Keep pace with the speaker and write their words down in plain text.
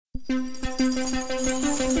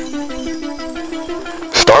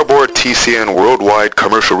Starboard TCN Worldwide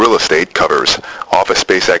Commercial Real Estate covers office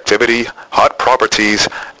space activity, hot properties,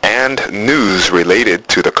 and news related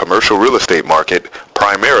to the commercial real estate market,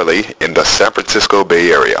 primarily in the San Francisco Bay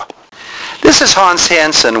Area. This is Hans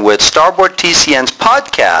Hansen with Starboard TCN's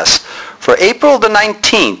podcast for April the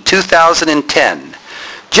 19th, 2010.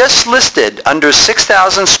 Just listed under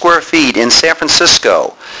 6,000 square feet in San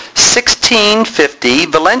Francisco, 1650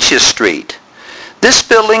 Valencia Street. This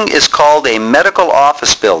building is called a medical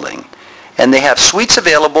office building, and they have suites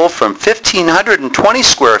available from 1,520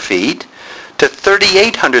 square feet to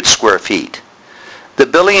 3,800 square feet. The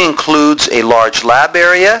building includes a large lab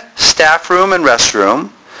area, staff room, and restroom.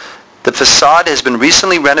 The facade has been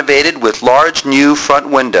recently renovated with large new front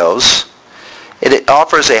windows. It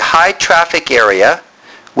offers a high traffic area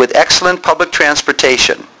with excellent public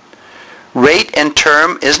transportation. Rate and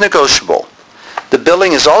term is negotiable. The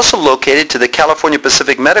building is also located to the California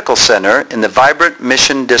Pacific Medical Center in the vibrant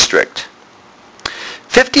Mission District.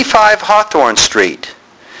 55 Hawthorne Street.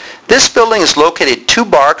 This building is located 2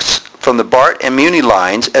 blocks from the BART and Muni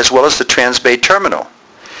lines as well as the Transbay Terminal.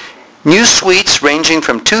 New suites ranging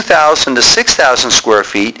from 2,000 to 6,000 square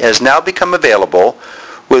feet has now become available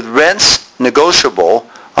with rents negotiable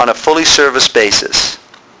on a fully serviced basis.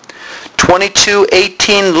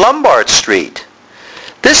 2218 Lombard Street.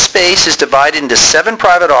 This space is divided into 7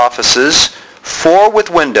 private offices, 4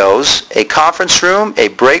 with windows, a conference room, a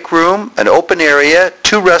break room, an open area,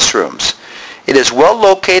 2 restrooms. It is well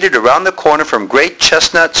located around the corner from great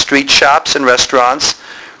Chestnut Street shops and restaurants,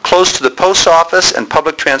 close to the post office and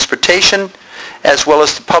public transportation, as well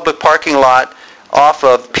as the public parking lot off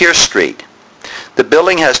of Pierce Street. The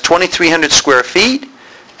building has 2,300 square feet,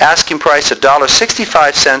 asking price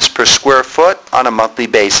 $1.65 per square foot on a monthly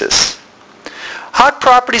basis. Hot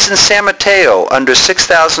properties in San Mateo under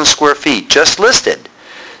 6,000 square feet, just listed.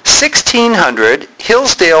 1600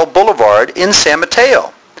 Hillsdale Boulevard in San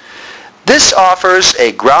Mateo. This offers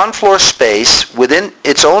a ground floor space within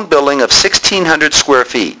its own building of 1,600 square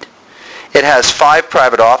feet. It has 5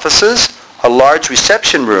 private offices, a large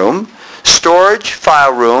reception room, storage,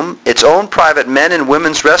 file room, its own private men and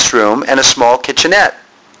women's restroom, and a small kitchenette.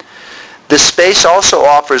 This space also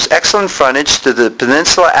offers excellent frontage to the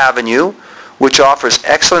Peninsula Avenue, which offers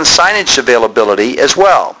excellent signage availability as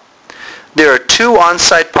well. There are 2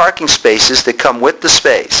 on-site parking spaces that come with the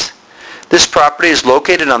space. This property is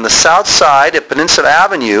located on the south side of Peninsula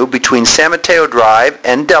Avenue between San Mateo Drive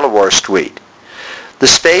and Delaware Street. The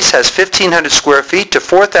space has 1,500 square feet to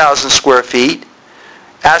 4,000 square feet,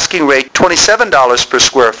 asking rate $27 per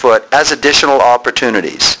square foot as additional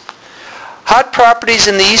opportunities. Hot properties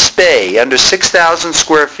in the East Bay under 6,000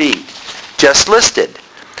 square feet, just listed.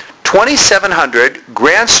 2700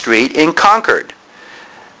 Grant Street in Concord.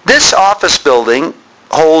 This office building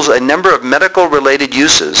holds a number of medical-related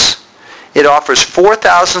uses. It offers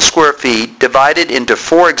 4,000 square feet divided into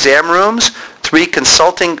 4 exam rooms, 3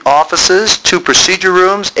 consulting offices, 2 procedure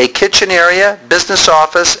rooms, a kitchen area, business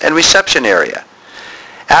office, and reception area.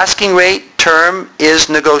 Asking rate term is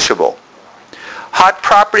negotiable. Hot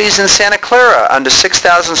properties in Santa Clara under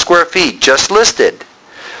 6,000 square feet, just listed.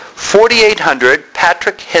 4,800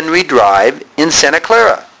 Patrick Henry Drive in Santa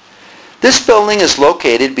Clara. This building is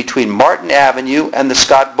located between Martin Avenue and the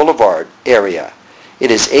Scott Boulevard area.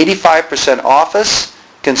 It is 85% office,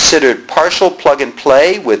 considered partial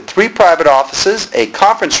plug-and-play with 3 private offices, a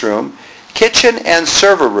conference room, kitchen, and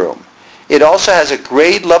server room. It also has a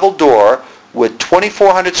grade-level door with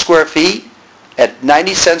 2,400 square feet at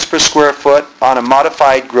 90 cents per square foot on a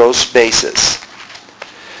modified gross basis.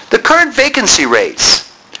 The current vacancy rates.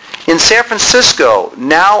 In San Francisco,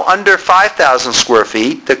 now under 5,000 square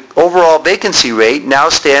feet, the overall vacancy rate now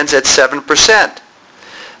stands at 7%.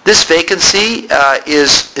 This vacancy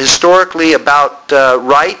is historically about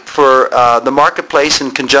right for the marketplace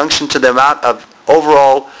in conjunction to the amount of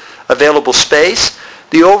overall available space.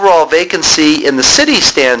 The overall vacancy in the city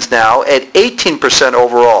stands now at 18%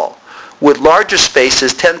 overall, with larger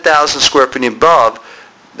spaces 10,000 square feet and above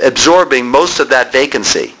absorbing most of that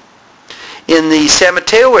vacancy. In the San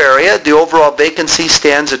Mateo area, the overall vacancy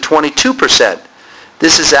stands at 22%.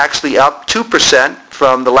 This is actually up 2%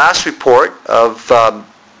 from the last report of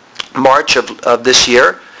March of this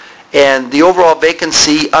year, and the overall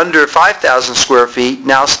vacancy under 5,000 square feet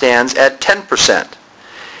now stands at 10%.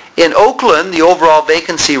 In Oakland, the overall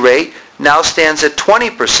vacancy rate now stands at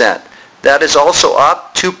 20%. That is also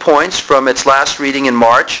up 2 points from its last reading in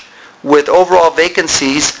March, with overall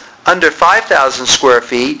vacancies under 5,000 square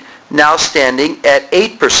feet now standing at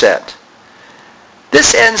 8%.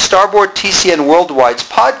 This ends Starboard TCN Worldwide's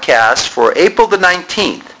podcast for April the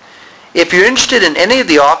 19th. If you're interested in any of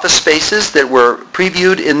the office spaces that were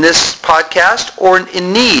previewed in this podcast or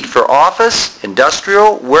in need for office,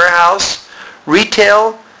 industrial, warehouse,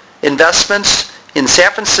 retail, investments in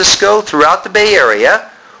San Francisco, throughout the Bay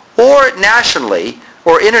Area, or nationally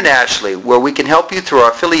or internationally, where we can help you through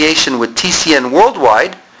our affiliation with TCN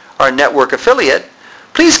Worldwide, our network affiliate,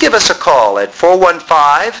 please give us a call at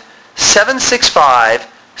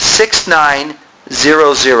 415-765-6900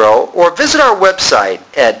 or visit our website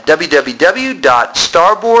at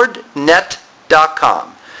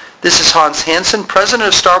www.starboardnet.com. This is Hans Hansen, President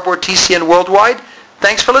of Starboard TCN Worldwide.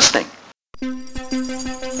 Thanks for listening.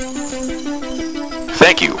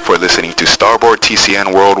 Thank you for listening to Starboard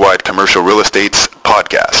TCN Worldwide Commercial Real Estate's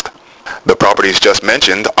podcast. The properties just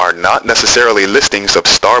mentioned are not necessarily listings of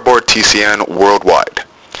Starboard TCN Worldwide.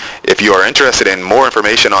 If you are interested in more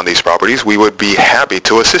information on these properties, we would be happy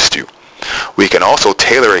to assist you. We can also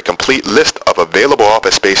tailor a complete list of available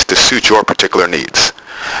office space to suit your particular needs.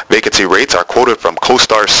 Vacancy rates are quoted from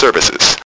CoStar Services.